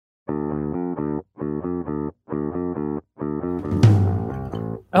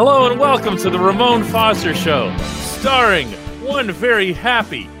Hello and welcome to the Ramon Foster Show, starring one very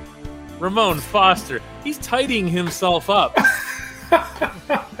happy Ramon Foster. He's tidying himself up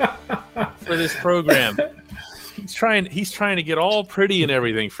for this program. He's trying to get all pretty and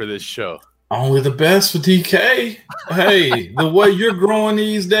everything for this show. Only the best for DK. Hey, the way you're growing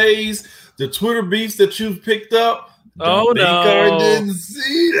these days, the Twitter beefs that you've picked up. Oh no! I didn't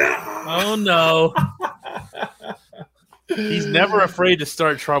see that. Oh no! He's never afraid to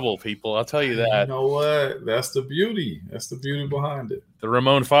start trouble, people. I'll tell you that. You know what? That's the beauty. That's the beauty behind it. The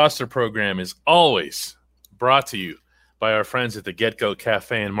Ramon Foster program is always brought to you by our friends at the Get-Go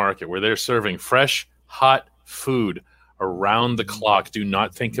Cafe and Market, where they're serving fresh, hot food around the clock. Do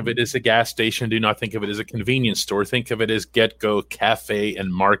not think of it as a gas station. Do not think of it as a convenience store. Think of it as Get-Go Cafe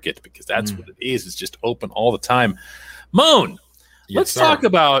and Market, because that's what it is. It's just open all the time. Moan, let's talk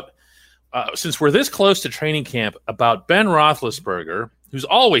about, since we're this close to training camp, about Ben Roethlisberger, who's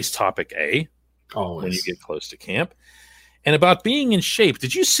always topic A when you get close to camp, and about being in shape.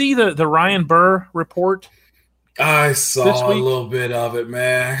 Did you see the Ryan Burr report? I saw a little bit of it,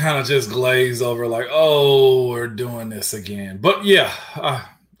 man. I kind of just glazed over like, oh, we're doing this again. But yeah,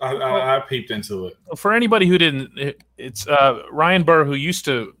 I peeped into it. For anybody who didn't, it's Ryan Burr, who used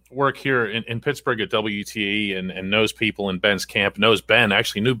to work here in Pittsburgh at WTE and knows people in Ben's camp, knows Ben,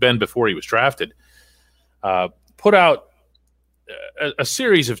 actually knew Ben before he was drafted, put out a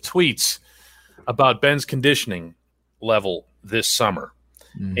series of tweets about Ben's conditioning level this summer.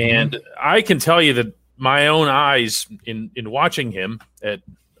 Mm-hmm. And I can tell you that my own eyes in watching him at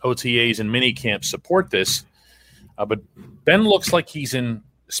OTAs and minicamp support this, but Ben looks like he's in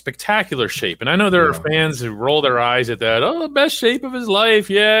spectacular shape. And I know there are fans who roll their eyes at that. Oh, best shape of his life.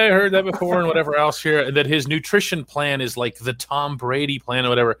 Yeah, I heard that before and whatever else here. And that his nutrition plan is like the Tom Brady plan or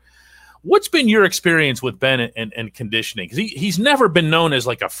whatever. What's been your experience with Ben and conditioning? Because he's never been known as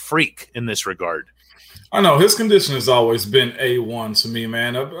like a freak in this regard. I know his condition has always been A1 to me,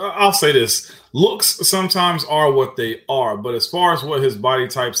 man. I'll say this. Looks sometimes are what they are. But as far as what his body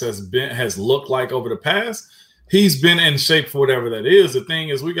types has looked like over the past, he's been in shape for whatever that is. The thing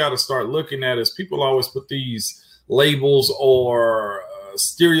is, we got to start looking at is people always put these labels or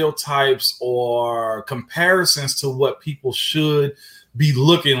stereotypes or comparisons to what people should be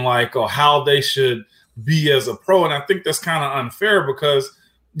looking like or how they should be as a pro. And I think that's kind of unfair because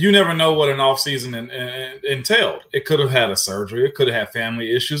you never know what an offseason entailed. It could have had a surgery. It could have had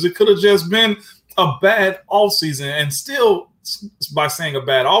family issues. It could have just been a bad offseason. And still, by saying a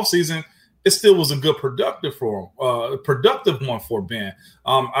bad offseason, it still was a good productive one for Ben.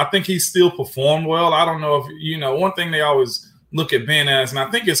 I think he still performed well. I don't know if, one thing they always look at Ben as, and I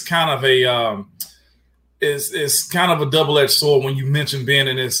think it's kind of a double-edged sword when you mention Ben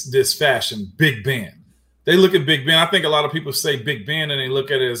in this fashion, Big Ben. They look at Big Ben. I think a lot of people say Big Ben and they look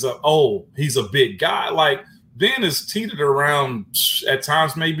at it as, he's a big guy. Like, Ben is teetered around at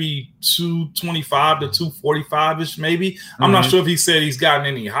times maybe 225 to 245-ish maybe. Mm-hmm. I'm not sure if he said he's gotten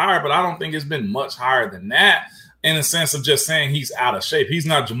any higher, but I don't think it's been much higher than that in the sense of just saying he's out of shape. He's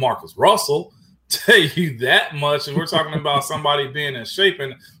not Jamarcus Russell, tell you that much. And we're talking about somebody being in shape,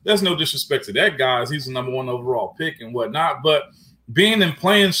 and there's no disrespect to that guy. He's the number one overall pick and whatnot, but being in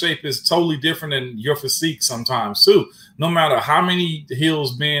playing shape is totally different than your physique sometimes too. No matter how many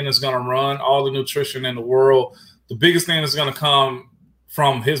hills Ben is going to run, all the nutrition in the world, the biggest thing that's going to come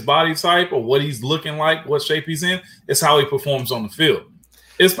from his body type or what he's looking like, what shape he's in, is how he performs on the field.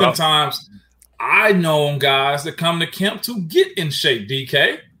 It's been times I know guys that come to camp to get in shape,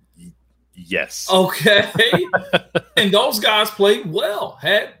 DK. Yes. Okay. And those guys played well,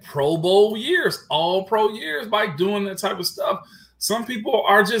 had Pro Bowl years, all pro years by doing that type of stuff. Some people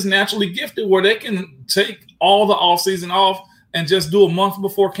are just naturally gifted where they can take all the offseason off and just do a month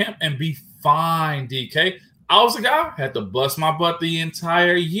before camp and be fine, DK. I was a guy, had to bust my butt the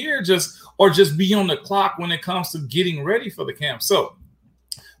entire year just be on the clock when it comes to getting ready for the camp. So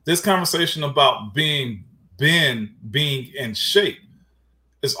this conversation about being in shape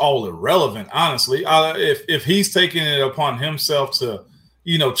is all irrelevant, honestly. If he's taking it upon himself to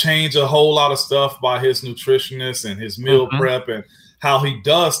change a whole lot of stuff by his nutritionist and his meal prep and how he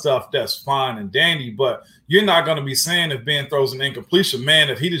does stuff, that's fine and dandy. But you're not going to be saying if Ben throws an incompletion, man,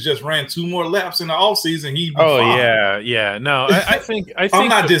 if he just ran 2 more laps in the offseason, he'd be fine. Yeah. No, I think I'm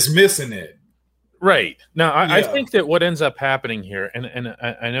not dismissing it. Right. No, I think that what ends up happening here, and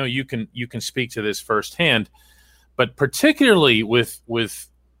I know you can speak to this firsthand, but particularly with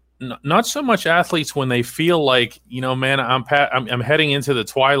not so much athletes when they feel like, man, I'm heading into the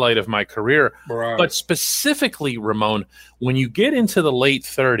twilight of my career, right. But specifically, Ramon, when you get into the late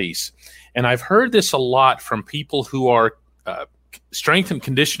 30s, and I've heard this a lot from people who are strength and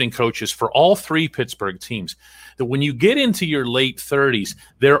conditioning coaches for all three Pittsburgh teams, that when you get into your late 30s,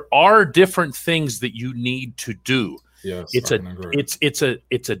 there are different things that you need to do. Yes,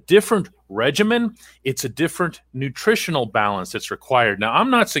 it's a different regimen. It's a different nutritional balance that's required. Now,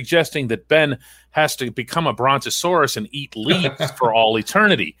 I'm not suggesting that Ben has to become a brontosaurus and eat leaves for all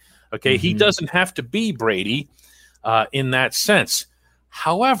eternity. Okay, he doesn't have to be Brady in that sense.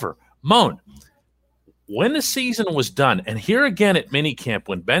 However, Moan, when the season was done, and here again at minicamp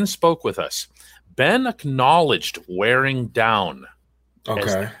when Ben spoke with us, Ben acknowledged wearing down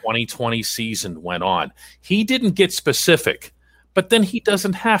as the 2020 season went on. He didn't get specific, but then he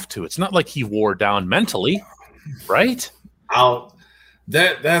doesn't have to. It's not like he wore down mentally, right?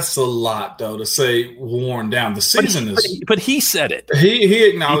 That's a lot, though, to say worn down. The season but he said it. He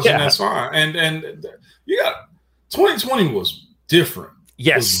acknowledged it, that's fine. And you got 2020 was different.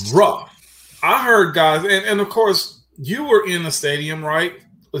 Yes. It was rough. I heard guys, and of course, you were in the stadium, right?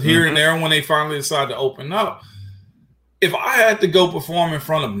 Here and there when they finally decided to open up. If I had to go perform in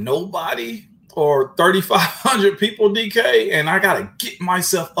front of nobody or 3,500 people, DK, and I got to get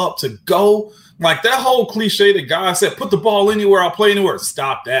myself up to go, like that whole cliche that guy said, put the ball anywhere, I'll play anywhere.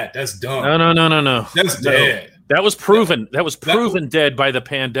 Stop that. That's dumb. No. That's dead. That was proven. That was proven dead by the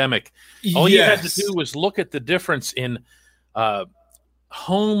pandemic. All you had to do was look at the difference in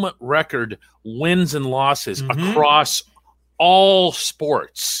home record wins and losses across all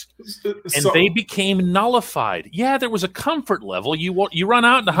sports, and they became nullified. Yeah, there was a comfort level. You run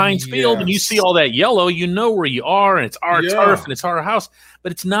out into Heinz Field and you see all that yellow. You know where you are, and it's our turf and it's our house.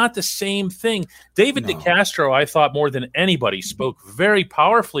 But it's not the same thing. David DeCastro, I thought more than anybody, spoke very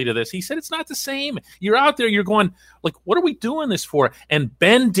powerfully to this. He said it's not the same. You're out there, you're going like, what are we doing this for? And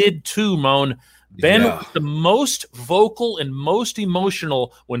Ben did too, Moan. Ben was the most vocal and most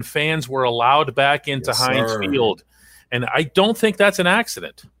emotional when fans were allowed back into Heinz Field. And I don't think that's an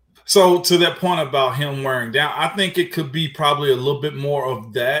accident. So to that point about him wearing down, I think it could be probably a little bit more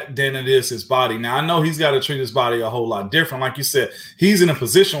of that than it is his body. Now, I know he's got to treat his body a whole lot different. Like you said, he's in a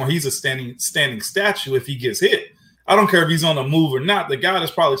position where he's a standing statue if he gets hit. I don't care if he's on the move or not. The guy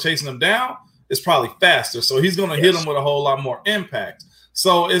that's probably chasing him down is probably faster. So he's going to hit him with a whole lot more impact.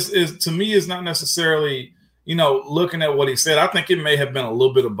 So it's to me, it's not necessarily – looking at what he said, I think it may have been a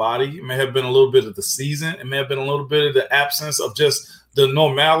little bit of body. It may have been a little bit of the season. It may have been a little bit of the absence of just the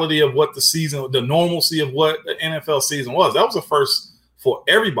normality of what the normalcy of what the NFL season was. That was a first for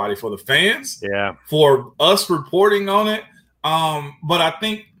everybody, for the fans, for us reporting on it. But I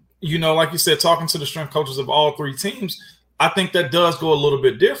think, like you said, talking to the strength coaches of all three teams, I think that does go a little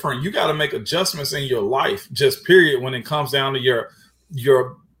bit different. You got to make adjustments in your life, just period, when it comes down to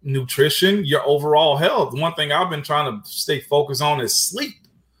your nutrition, your overall health. One thing I've been trying to stay focused on is sleep.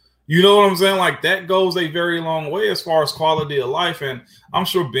 You know what I'm saying? Like that goes a very long way as far as quality of life. And I'm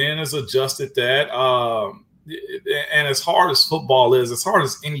sure Ben has adjusted that. And as hard as football is, as hard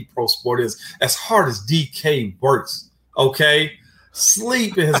as any pro sport is, as hard as DK works, okay,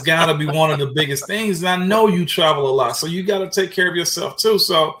 sleep has got to be one of the biggest things. And I know you travel a lot, so you got to take care of yourself too.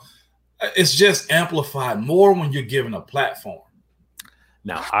 So it's just amplified more when you're given a platform.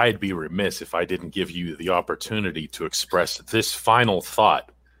 Now, I'd be remiss if I didn't give you the opportunity to express this final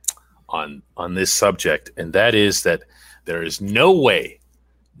thought on this subject, and that is that there's no way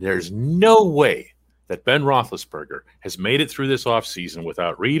that Ben Roethlisberger has made it through this offseason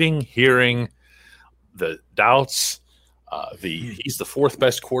without reading, hearing the doubts. He's the fourth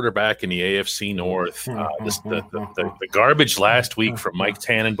best quarterback in the AFC North. The garbage last week from Mike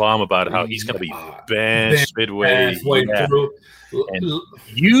Tannenbaum about how he's going to be benched midway through. And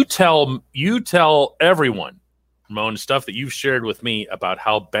you tell everyone, Ramon, stuff that you've shared with me about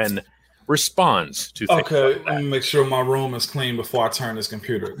how Ben responds to things. Okay, like that. Let me make sure my room is clean before I turn this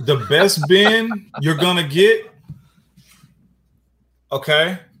computer. The best Ben you're gonna get,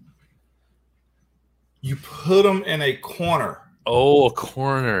 okay, you put him in a corner. Oh, a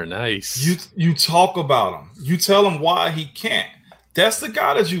corner, nice. You talk about him. You tell him why he can't. That's the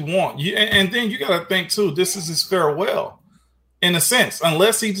guy that you want. And then you got to think too. This is his farewell. In a sense,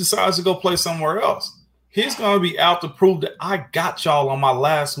 unless he decides to go play somewhere else, he's going to be out to prove that I got y'all on my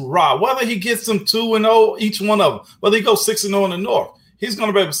last hurrah. Whether he gets them 2-0, each one of them, whether he goes 6-0 in the North, he's going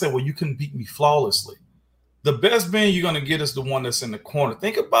to be able to say, well, you couldn't beat me flawlessly. The best Ben you're going to get is the one that's in the corner.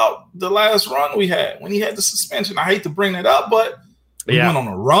 Think about the last run we had when he had the suspension. I hate to bring that up, but we went on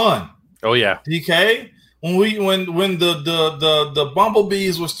a run. Oh, yeah. DK, when the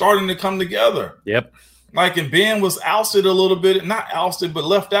bumblebees were starting to come together. Yep. Like, and Ben was ousted a little bit, not ousted, but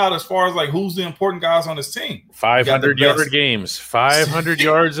left out as far as like who's the important guys on his team. 500-yard games, 500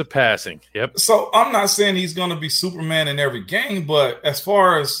 yards of passing. Yep. So I'm not saying he's going to be Superman in every game, but as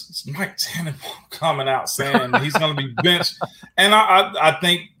far as Mike Tannenbaum coming out saying he's going to be benched, and I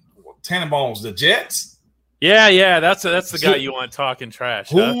think Tannenbaum's the Jets. Yeah, that's the guy you want talking trash.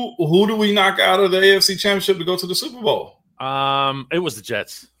 Who do we knock out of the AFC Championship to go to the Super Bowl? It was the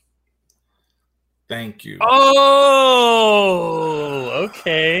Jets. Thank you. Oh,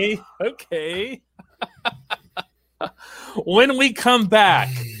 okay. When we come back,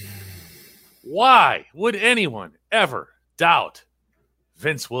 why would anyone ever doubt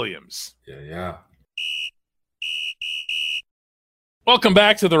Vince Williams? Yeah. Welcome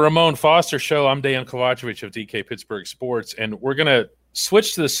back to the Ramon Foster Show. I'm Dan Kovacevic of DK Pittsburgh Sports, and we're going to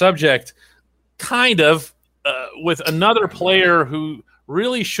switch to the subject with another player who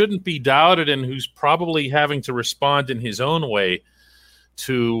really shouldn't be doubted and who's probably having to respond in his own way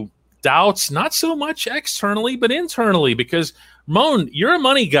to doubts, not so much externally, but internally, because, Ramon, you're a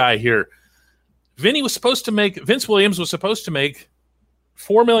money guy here. Vince Williams was supposed to make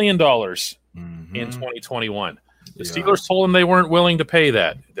 $4 million in 2021. The Steelers told him they weren't willing to pay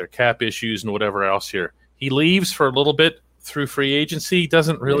that. Their cap issues and whatever else here. He leaves for a little bit through free agency.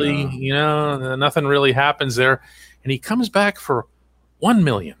 Doesn't really, nothing really happens there. And he comes back for $1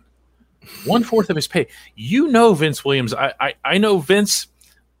 million, 1/4 of his pay. Vince Williams. I know Vince.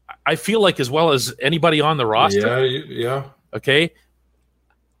 I feel like as well as anybody on the roster. Yeah. Okay.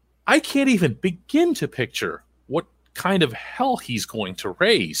 I can't even begin to picture what kind of hell he's going to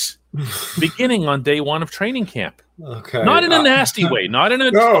raise beginning on day one of training camp. Okay. Not in a nasty way, not in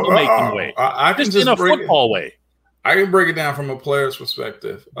a troublemaking way. I can just in a football way. I can break it down from a player's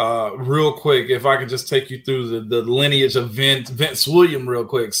perspective real quick. If I could just take you through the lineage of Vince Williams real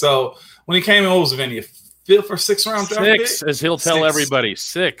quick. So when he came in, what was Vinny? A 5th or 6th round draft pick? 6, as he'll tell everybody.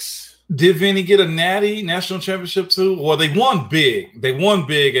 6. Did Vinny get a national championship too? Well, they won big. They won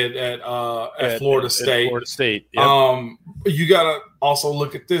big at Florida State. Florida State. Yep. You got to also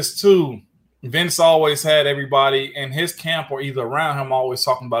look at this too. Vince always had everybody in his camp or either around him always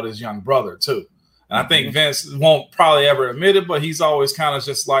talking about his young brother too. And I think Vince won't probably ever admit it, but he's always kind of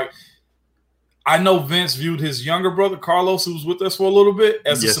just like, I know Vince viewed his younger brother, Carlos, who was with us for a little bit,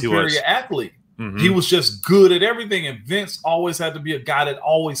 as a superior athlete. Mm-hmm. He was just good at everything. And Vince always had to be a guy that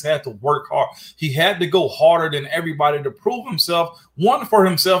always had to work hard. He had to go harder than everybody to prove himself, one for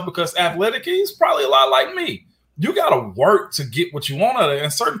himself, because athletic, he's probably a lot like me. You got to work to get what you want out of it.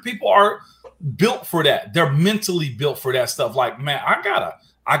 And certain people are built for that. They're mentally built for that stuff. Like, man, I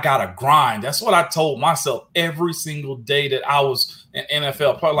gotta grind. That's what I told myself every single day that I was an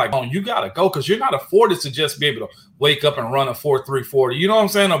NFL player. Like, you gotta go, because you're not afforded to just be able to wake up and run a 4.3 40. You know what I'm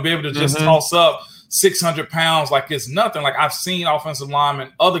saying? Or be able to just toss up 600 pounds like it's nothing. Like, I've seen offensive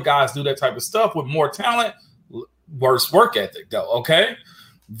linemen, other guys do that type of stuff with more talent, worse work ethic, though. Okay.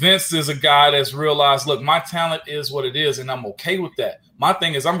 Vince is a guy that's realized, look, my talent is what it is, and I'm okay with that. My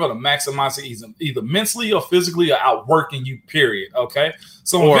thing is I'm going to maximize it either mentally or physically or outworking you, period, okay?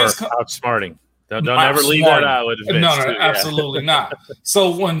 So or outsmarting. Don't ever leave that out with Vince. No, absolutely not.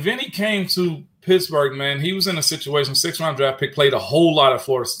 So when Vinny came to Pittsburgh, man, he was in a situation, 6th-round draft pick, played a whole lot at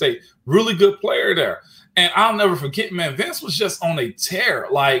Florida State. Really good player there. And I'll never forget, man, Vince was just on a tear.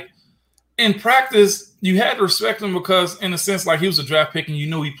 Like, in practice, you had to respect him because, in a sense, like, he was a draft pick and you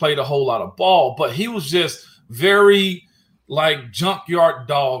knew he played a whole lot of ball, but he was just very, like, junkyard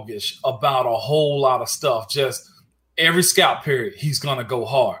doggish about a whole lot of stuff. Just every scout period, he's going to go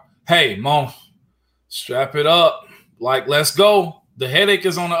hard. Hey, Mom, strap it up. Like, let's go. The headache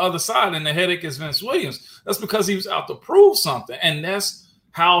is on the other side, and the headache is Vince Williams. That's because he was out to prove something, and that's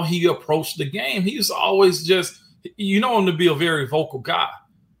how he approached the game. He was always just, you know him to be a very vocal guy.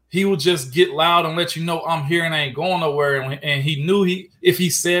 He would just get loud and let you know I'm here and I ain't going nowhere. And he knew if he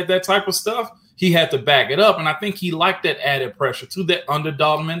said that type of stuff, he had to back it up. And I think he liked that added pressure to that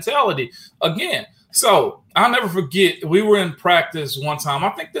underdog mentality again. So I'll never forget, we were in practice one time.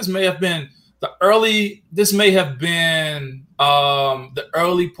 I think this may have been the early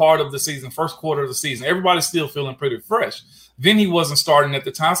part of the season, first quarter of the season. Everybody's still feeling pretty fresh. Then he wasn't starting at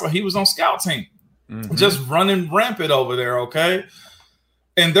the time, so he was on scout team, just running rampant over there, okay?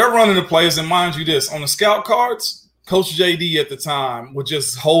 And they're running the plays, and mind you this, on the scout cards, Coach JD at the time would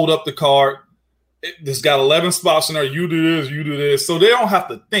just hold up the card. It's got 11 spots in there. You do this, you do this. So they don't have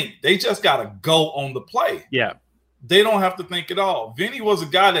to think. They just got to go on the play. Yeah. They don't have to think at all. Vinny was a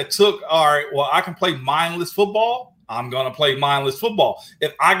guy that took, all right, well, I can play mindless football. I'm going to play mindless football.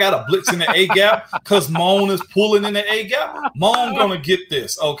 If I got a blitz in the A-gap because Moan is pulling in the A-gap, Moan going to get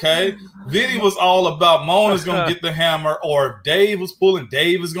this, okay? Vinny was all about Moan is going to get the hammer, or if Dave was pulling,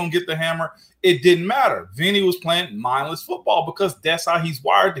 Dave is going to get the hammer. It didn't matter. Vinny was playing mindless football because that's how he's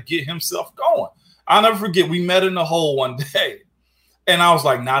wired to get himself going. I'll never forget, we met in the hole one day, and I was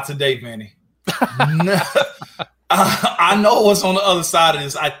like, not today, Vinny. I know what's on the other side of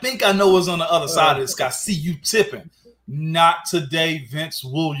this. I think I know what's on the other side of this. I see you tipping. Not today, Vince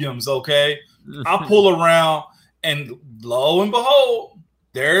Williams, okay? I pull around, and lo and behold,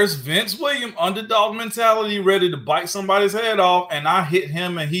 there's Vince Williams, underdog mentality, ready to bite somebody's head off, and I hit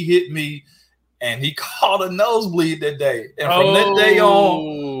him, and he hit me, and he caught a nosebleed that day. And from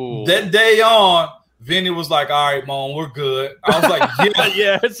that day on, Vinny was like, all right, Mom, we're good. I was like, yeah.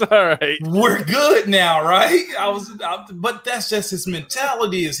 Yeah, it's all right. We're good now, right? But that's just his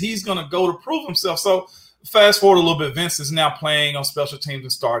mentality, is he's going to go to prove himself. So fast forward a little bit, Vince is now playing on special teams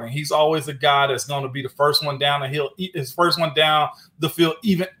and starting. He's always a guy that's going to be the first one down the hill, his first one down the field,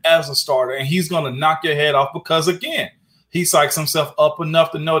 even as a starter. And he's going to knock your head off because, again, he psychs himself up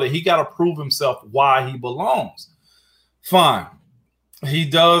enough to know that he got to prove himself why he belongs. Fine. He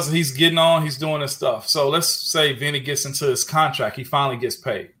does. He's getting on. He's doing his stuff. So let's say Vinny gets into his contract. He finally gets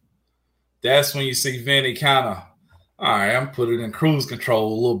paid. That's when you see Vinny kind of, all right, I'm putting it in cruise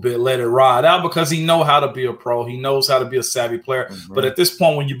control a little bit, let it ride out, because he knows how to be a pro. He knows how to be a savvy player. Mm-hmm. But at this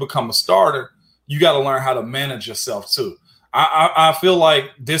point, when you become a starter, you got to learn how to manage yourself too. I feel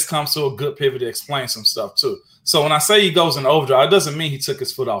like this comes to a good pivot to explain some stuff too. So when I say he goes in overdrive, it doesn't mean he took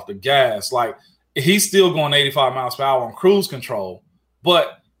his foot off the gas. Like, he's still going 85 miles per hour on cruise control,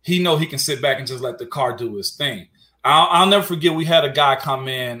 but he know he can sit back and just let the car do his thing. I'll never forget, we had a guy come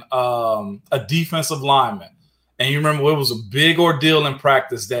in, a defensive lineman. And you remember it was a big ordeal in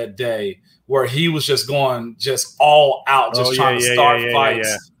practice that day where he was just going just all out, just trying to start fights.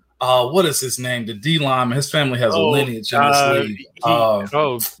 Yeah. What is his name? The D lineman. His family has a lineage in this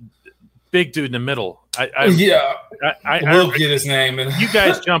league. Big dude in the middle. We'll get his name. You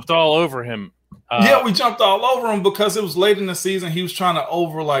guys jumped all over him. We jumped all over him because it was late in the season. He was trying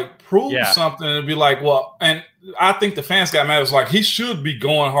to prove something and be like, well, and I think the fans got mad. It was like, he should be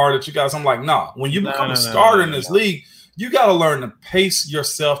going hard at you guys. I'm like, no. When you become a starter in this league, you got to learn to pace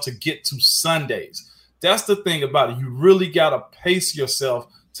yourself to get to Sundays. That's the thing about it. You really got to pace yourself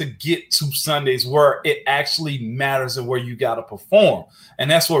to get to Sundays where it actually matters and where you got to perform.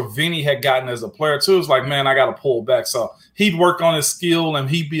 And that's where Vinny had gotten as a player too. It's like, man, I got to pull back. So he'd work on his skill and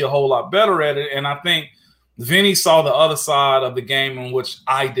he'd be a whole lot better at it. And I think Vinny saw the other side of the game in which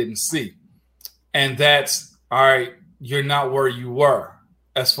I didn't see. And that's, all right, you're not where you were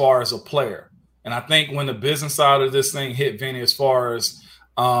as far as a player. And I think when the business side of this thing hit Vinny, as far as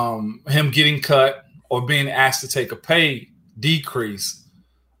him getting cut or being asked to take a pay decrease,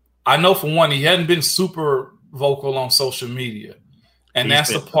 I know for one, he hadn't been super vocal on social media. And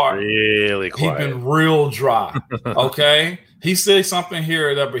that's the part. Really quiet. He's been real dry. Okay. He said something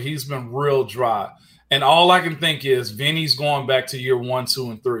here or there, but he's been real dry. And all I can think is Vinny's going back to year 1,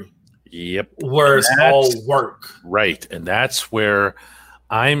 2, and 3. Yep. Where it's all work. Right. And that's where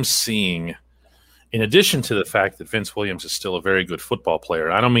I'm seeing, in addition to the fact that Vince Williams is still a very good football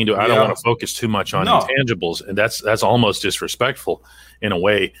player, I don't want to focus too much on intangibles. And that's almost disrespectful in a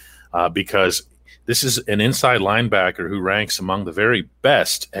way, because this is an inside linebacker who ranks among the very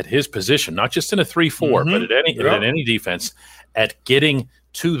best at his position, not just in a 3-4, but at any defense, at getting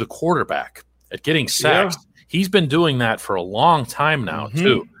to the quarterback, at getting sacks. Yeah. He's been doing that for a long time now,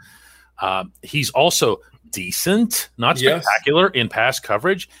 too. He's also decent, not spectacular in pass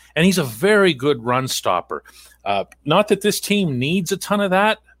coverage, and he's a very good run stopper. Not that this team needs a ton of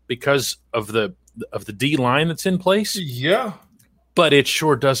that because of the D line that's in place. Yeah. But it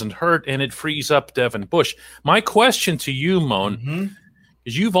sure doesn't hurt, and it frees up Devin Bush. My question to you, Moan,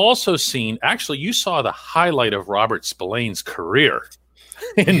 is you've also seen – actually, you saw the highlight of Robert Spillane's career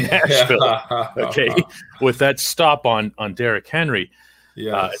in Nashville, with that stop on Derrick Henry.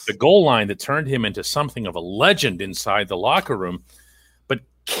 At the goal line that turned him into something of a legend inside the locker room. But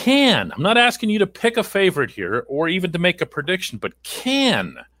I'm not asking you to pick a favorite here or even to make a prediction, but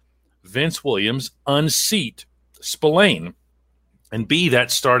can Vince Williams unseat Spillane and be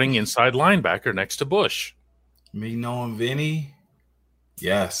that starting inside linebacker next to Bush? Me knowing Vinny,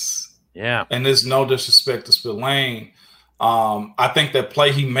 yes. Yeah. And there's no disrespect to Spillane. I think that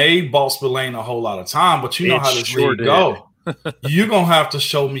play he made bought Spillane a whole lot of time, but you know how this league go. You're going to have to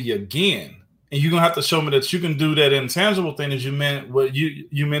show me again. And you're going to have to show me that you can do that intangible thing as you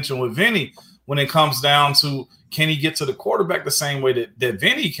mentioned with Vinny. when it comes down to can he get to the quarterback the same way that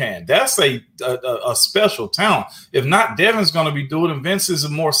Vinny can. That's a special talent. If not, Devin's going to be doing it, and Vince is a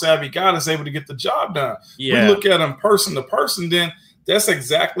more savvy guy that's able to get the job done. Yeah. We look at him person to person, then that's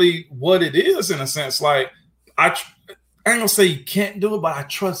exactly what it is in a sense. Like, I ain't going to say he can't do it, but I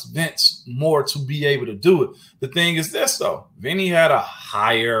trust Vince more to be able to do it. The thing is this, though. Vinny had a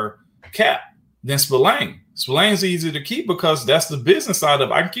higher cap than Spillane. Spillane's easy to keep because that's the business side of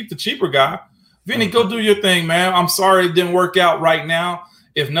it. I can keep the cheaper guy. Vinny, go do your thing, man. I'm sorry it didn't work out right now.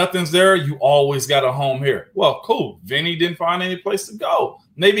 If nothing's there, you always got a home here. Well, cool. Vinny didn't find any place to go.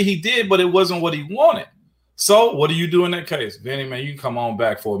 Maybe he did, but it wasn't what he wanted. So what do you do in that case? Vinny, man, you can come on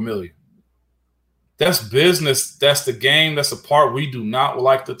back for $1 million. That's business. That's the game. That's the part we do not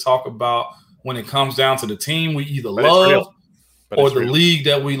like to talk about when it comes down to the team we either love or the league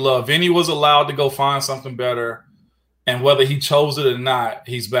that we love. Vinny was allowed to go find something better. And whether he chose it or not,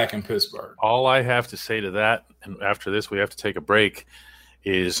 he's back in Pittsburgh. All I have to say to that, and after this we have to take a break,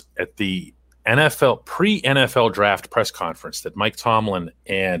 is at the pre-NFL draft press conference that Mike Tomlin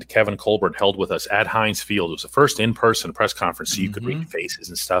and Kevin Colbert held with us at Heinz Field. It was the first in-person press conference, so you could read faces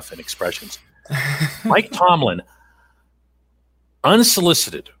and stuff and expressions. Mike Tomlin,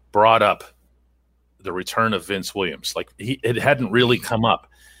 unsolicited, brought up the return of Vince Williams. Like, it hadn't really come up.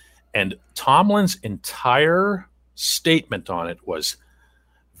 And Tomlin's entire statement on it was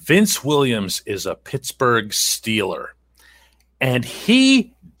Vince Williams is a Pittsburgh Steeler. And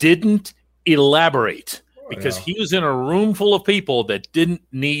he didn't elaborate because he was in a room full of people that didn't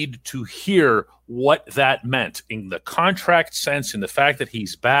need to hear what that meant in the contract sense, in the fact that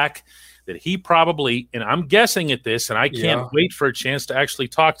he's back, that he probably, and I'm guessing at this, and I can't wait for a chance to actually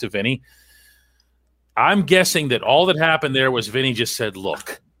talk to Vinny. I'm guessing that all that happened there was Vinny just said,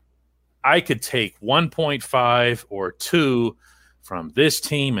 look, I could take 1.5 or 2 from this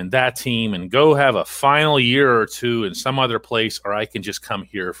team and that team and go have a final year or two in some other place, or I can just come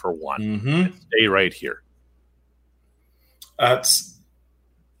here for one and stay right here. That's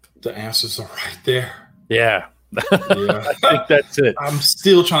the answers are right there. Yeah. I think that's it. I'm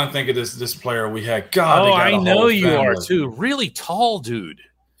still trying to think of this player we had. God, I know you are too. Really tall dude.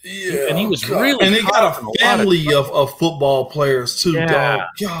 Yeah, and he was really, and they got a family of football players too. Dog.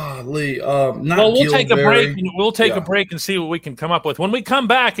 Golly, we'll take a break. We'll take a break and see what we can come up with. When we come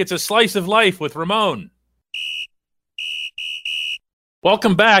back, it's a slice of life with Ramon.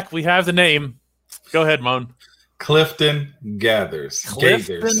 Welcome back. We have the name. Go ahead, Moan. Clifton Gathers.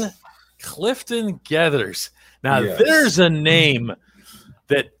 Clifton Gathers. Now there's a name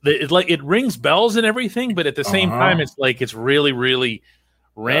that it rings bells and everything, but at the same time, it's like it's really, really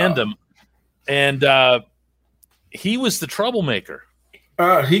random. And he was the troublemaker.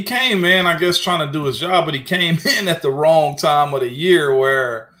 He came in, I guess, trying to do his job, but he came in at the wrong time of the year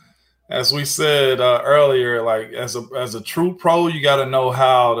where, as we said earlier, like as a true pro, you got to know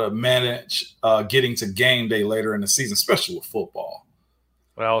how to manage getting to game day later in the season, especially with football.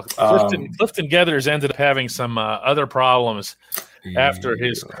 Well, Clifton Gathers ended up having some other problems after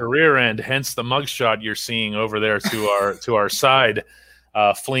his career end, hence the mugshot you're seeing over there to our side.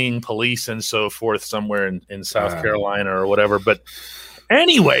 Fleeing police and so forth somewhere in South Carolina or whatever. But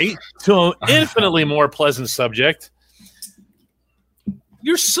anyway, to an infinitely more pleasant subject,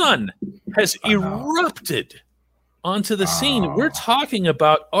 your son has erupted onto the scene. We're talking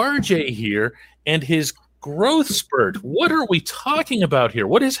about RJ here and his growth spurt. What are we talking about here?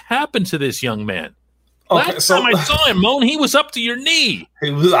 What has happened to this young man? Last time I saw him, Moan, he was up to your knee.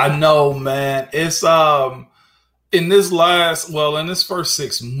 I know, man. It's in this first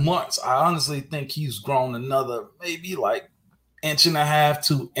 6 months, I honestly think he's grown another maybe like 1.5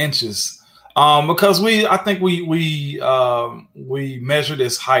 to 2 inches. Because I think we measured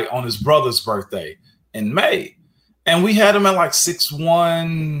his height on his brother's birthday in May, and we had him at like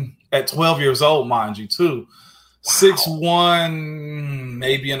 6'1" at 12 years old, mind you, too. 6'1",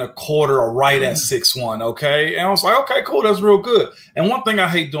 maybe and a quarter, or right at 6'1". Okay, and I was like, okay, cool, that's real good. And one thing I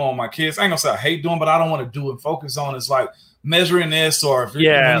hate doing with my kids, I ain't gonna say I hate doing, but I don't want to do and focus on is like measuring this, or if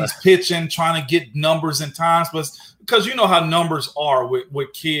when he's pitching, trying to get numbers and times, but because you know how numbers are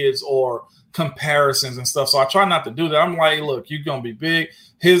with kids or comparisons and stuff. So I try not to do that. I'm like, look, you're gonna be big.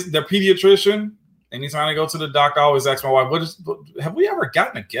 The pediatrician, anytime I go to the doctor, I always ask my wife, have we ever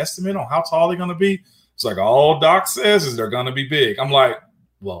gotten a guesstimate on how tall they're gonna be? It's like, all Doc says is they're going to be big. I'm like,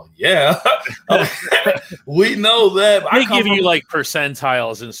 well, yeah, we know that. They give you like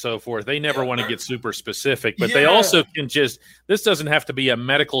percentiles and so forth. They never want to get super specific, but they also can this doesn't have to be a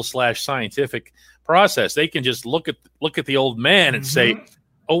medical / scientific process. They can just look at the old man and say,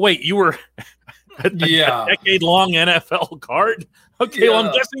 oh, wait, you were a decade-long NFL guard? Okay, well,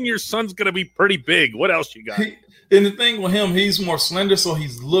 I'm guessing your son's going to be pretty big. What else you got? And the thing with him, he's more slender, so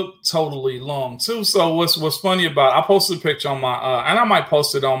he's looked totally long too. So what's funny about I posted a picture on my and I might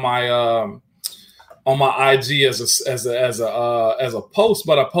post it on my IG as a post,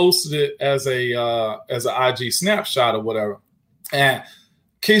 but I posted it as an IG snapshot or whatever. And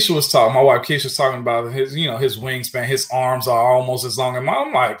Keisha was talking, my wife Keisha was talking about his wingspan, his arms are almost as long as mine.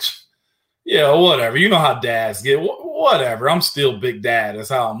 I'm like, yeah, whatever. You know how dads get. Whatever. I'm still big dad. That's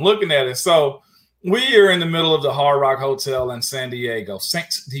how I'm looking at it. So we are in the middle of the Hard Rock Hotel in St. Diego,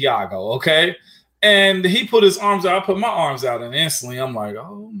 okay? And he put his arms out. I put my arms out, and instantly I'm like,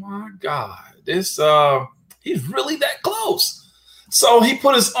 oh, my God. This he's really that close. So he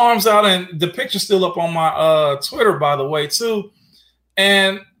put his arms out, and the picture's still up on my Twitter, by the way, too.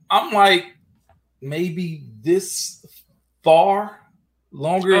 And I'm like, maybe this far,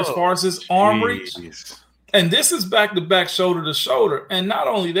 longer as far as his arm reach. And this is back to back, shoulder to shoulder. And not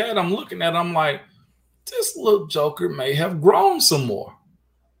only that, I'm looking at it, I'm like, this little joker may have grown some more.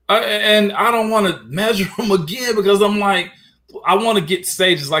 And I don't want to measure him again because I'm like, I want to get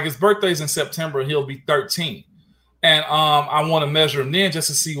stages. Like his birthday's in September, he'll be 13. And I want to measure him then just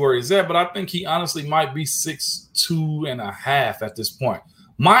to see where he's at. But I think he honestly might be 6'2.5" at this point.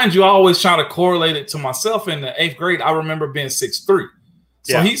 Mind you, I always try to correlate it to myself. In the 8th grade, I remember being 6'3".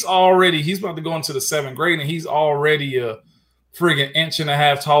 So he's about to go into the 7th grade, and he's already a friggin' 1.5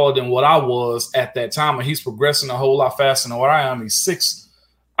 inches taller than what I was at that time. And he's progressing a whole lot faster than what I am.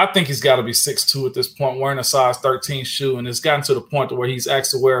 I think he's got to be 6'2" at this point, wearing a size 13 shoe. And it's gotten to the point to where he's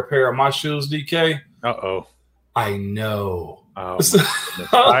asked to wear a pair of my shoes, DK. Uh-oh. I know. Oh,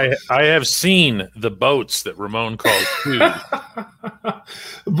 I have seen the boats that Ramon calls shoes.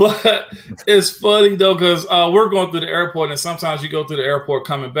 But it's funny, though, because we're going through the airport, and sometimes you go through the airport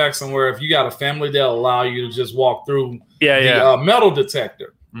coming back somewhere. If you got a family, they'll allow you to just walk through the metal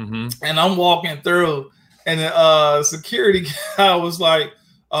detector. Mm-hmm. And I'm walking through, and the security guy was like,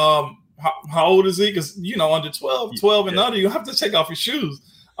 how old is he? Because, under 12 and under, you have to take off your shoes.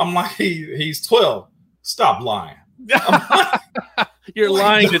 I'm like, he's 12. Stop lying. You're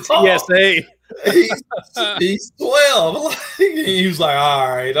lying to TSA. He's 12. He was like, all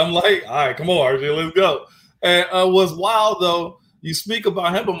right. I'm like, all right, come on, RJ, let's go. And what's wild, though, you speak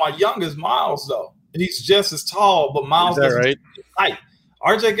about him, but my youngest, Miles, though, he's just as tall, but Miles is right? Height.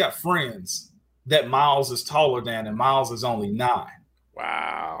 RJ got friends that Miles is taller than, and Miles is only 9.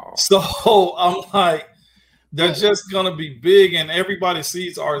 Wow. So I'm like, they're just going to be big, and everybody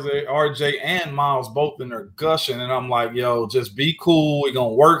sees RJ and Miles both, and they're gushing. And I'm like, yo, just be cool. We're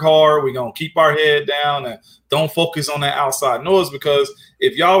going to work hard. We're going to keep our head down and don't focus on that outside noise, because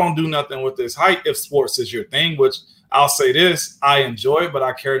if y'all don't do nothing with this height, if sports is your thing, which I'll say this, I enjoy it, but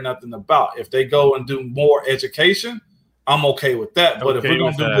I care nothing about. If they go and do more education, I'm okay with that. But if we're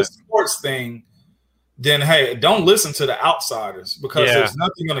going to do this sports thing, then, hey, don't listen to the outsiders, because there's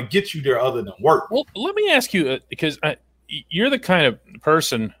nothing going to get you there other than work. Well, let me ask you, because you're the kind of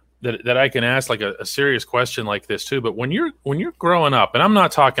person that I can ask like a serious question like this too. But when you're growing up, and I'm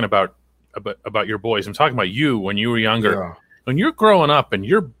not talking about your boys, I'm talking about you when you were younger. Yeah. When you're growing up and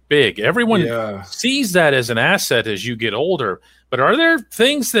you're big, everyone sees that as an asset as you get older. But are there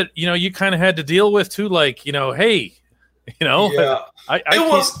things that you kind of had to deal with too, like hey,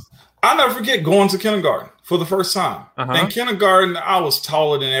 I'll never forget going to kindergarten for the first time. In kindergarten, I was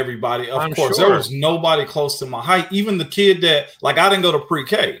taller than everybody. Of course, there was nobody close to my height. Even the kid that, I didn't go to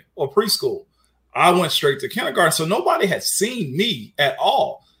pre-K or preschool. I went straight to kindergarten. So nobody had seen me at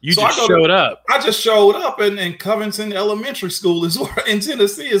all. You just showed up. I just showed up in Covington Elementary School in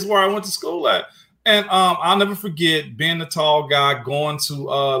Tennessee is where I went to school at. And I'll never forget being the tall guy going to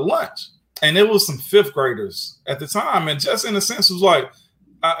lunch. And it was some 5th graders at the time. And just in a sense, it was like,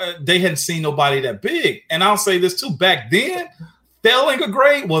 they hadn't seen nobody that big. And I'll say this too, back then, failing a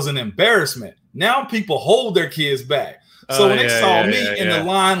grade was an embarrassment. Now people hold their kids back. So when they saw me in the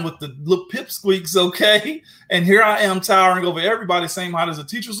line with the little pipsqueaks, okay, and here I am towering over everybody, same height as the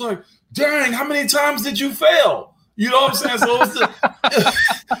teacher, was like, dang, how many times did you fail? You know what I'm saying? So it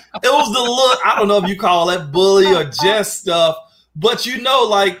was the look, I don't know if you call that bully or jest stuff, but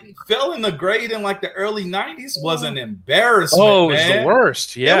failing a grade in the early 90s was an embarrassment. Oh, it was the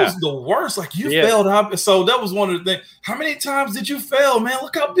worst. Yeah. It was the worst. You failed up. So that was one of the things. How many times did you fail, man?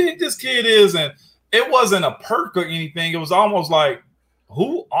 Look how big this kid is. And it wasn't a perk or anything. It was almost like,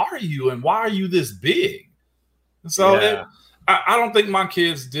 who are you and why are you this big? So I don't think my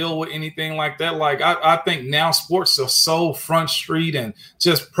kids deal with anything like that. I think now sports are so front street and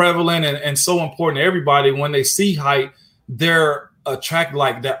just prevalent and so important to everybody. When they see height, they're attract,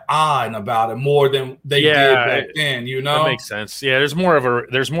 like they're odd about it more than they did back then. That makes sense. Yeah, there's more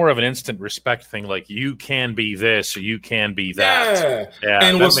of an instant respect thing. Like you can be this or you can be that. Yeah.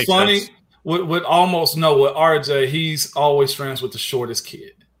 And what's funny with RJ, he's always friends with the shortest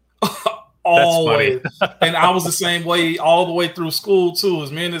kid. Always. And I was the same way all the way through school too. It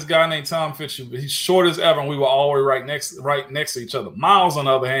was me and this guy named Tom Fisher. He's short as ever, and we were always right next to each other. Miles, on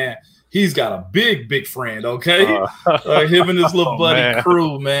the other hand, he's got a big friend. Okay, him and his little buddy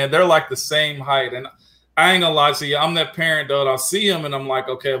crew, man, they're like the same height. And I ain't gonna lie to you, I'm that parent though. I see him and I'm like,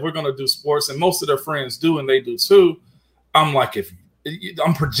 okay, if we're gonna do sports, and most of their friends do, and they do too. I'm like, if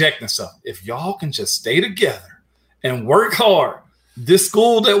I'm projecting stuff, if y'all can just stay together and work hard, this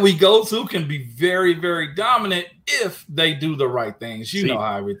school that we go to can be very, very dominant if they do the right things. You know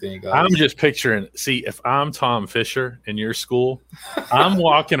how everything goes. I'm just picturing, if I'm Tom Fisher in your school, I'm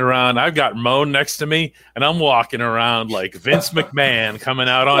walking around, I've got Moan next to me, and I'm walking around like Vince McMahon coming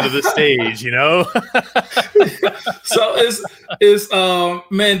out onto the stage, you know? So it's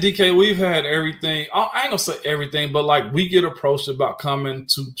man, DK, we've had everything. I ain't gonna say everything, but like we get approached about coming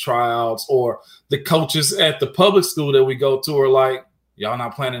to tryouts, or the coaches at the public school that we go to are like, y'all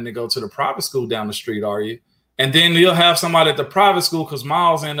not planning to go to the private school down the street, are you? And then you'll have somebody at the private school, because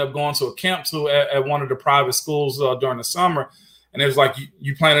Miles ended up going to a camp too at one of the private schools during the summer. And it was like,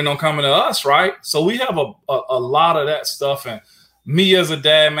 you planning on coming to us, right? So we have a lot of that stuff. And me as a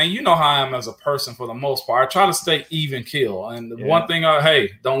dad, man, you know how I am as a person for the most part. I try to stay even keel. And the one thing,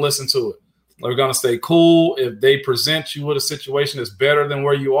 hey, don't listen to it. We're going to stay cool. If they present you with a situation that's better than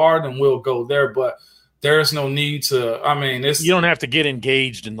where you are, then we'll go there. But there's no need to, you don't have to get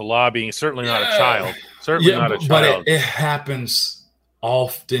engaged in the lobbying. Certainly not a child. Certainly not a child. But it happens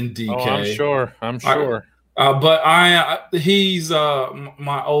often, DK. Oh, I'm sure. But he's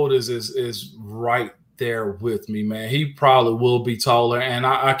my oldest is right there with me, man. He probably will be taller. And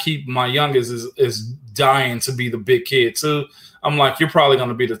I keep my youngest is dying to be the big kid too. I'm like, you're probably going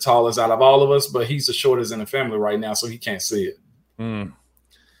to be the tallest out of all of us, but he's the shortest in the family right now, so he can't see it.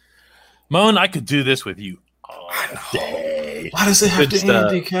 Moan, I could do this with you all day. Why does it have to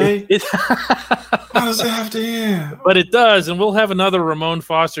end, DK? Why does it have to end? But it does, and we'll have another Ramon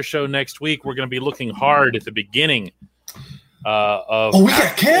Foster show next week. We're going to be looking hard at the beginning of. Oh, we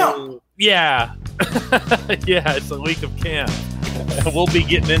got camp. Yeah, yeah, it's a week of camp. We'll be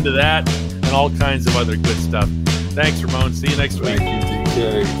getting into that and all kinds of other good stuff. Thanks, Ramon. See you next week. Thank you,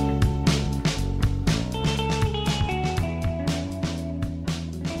 DK.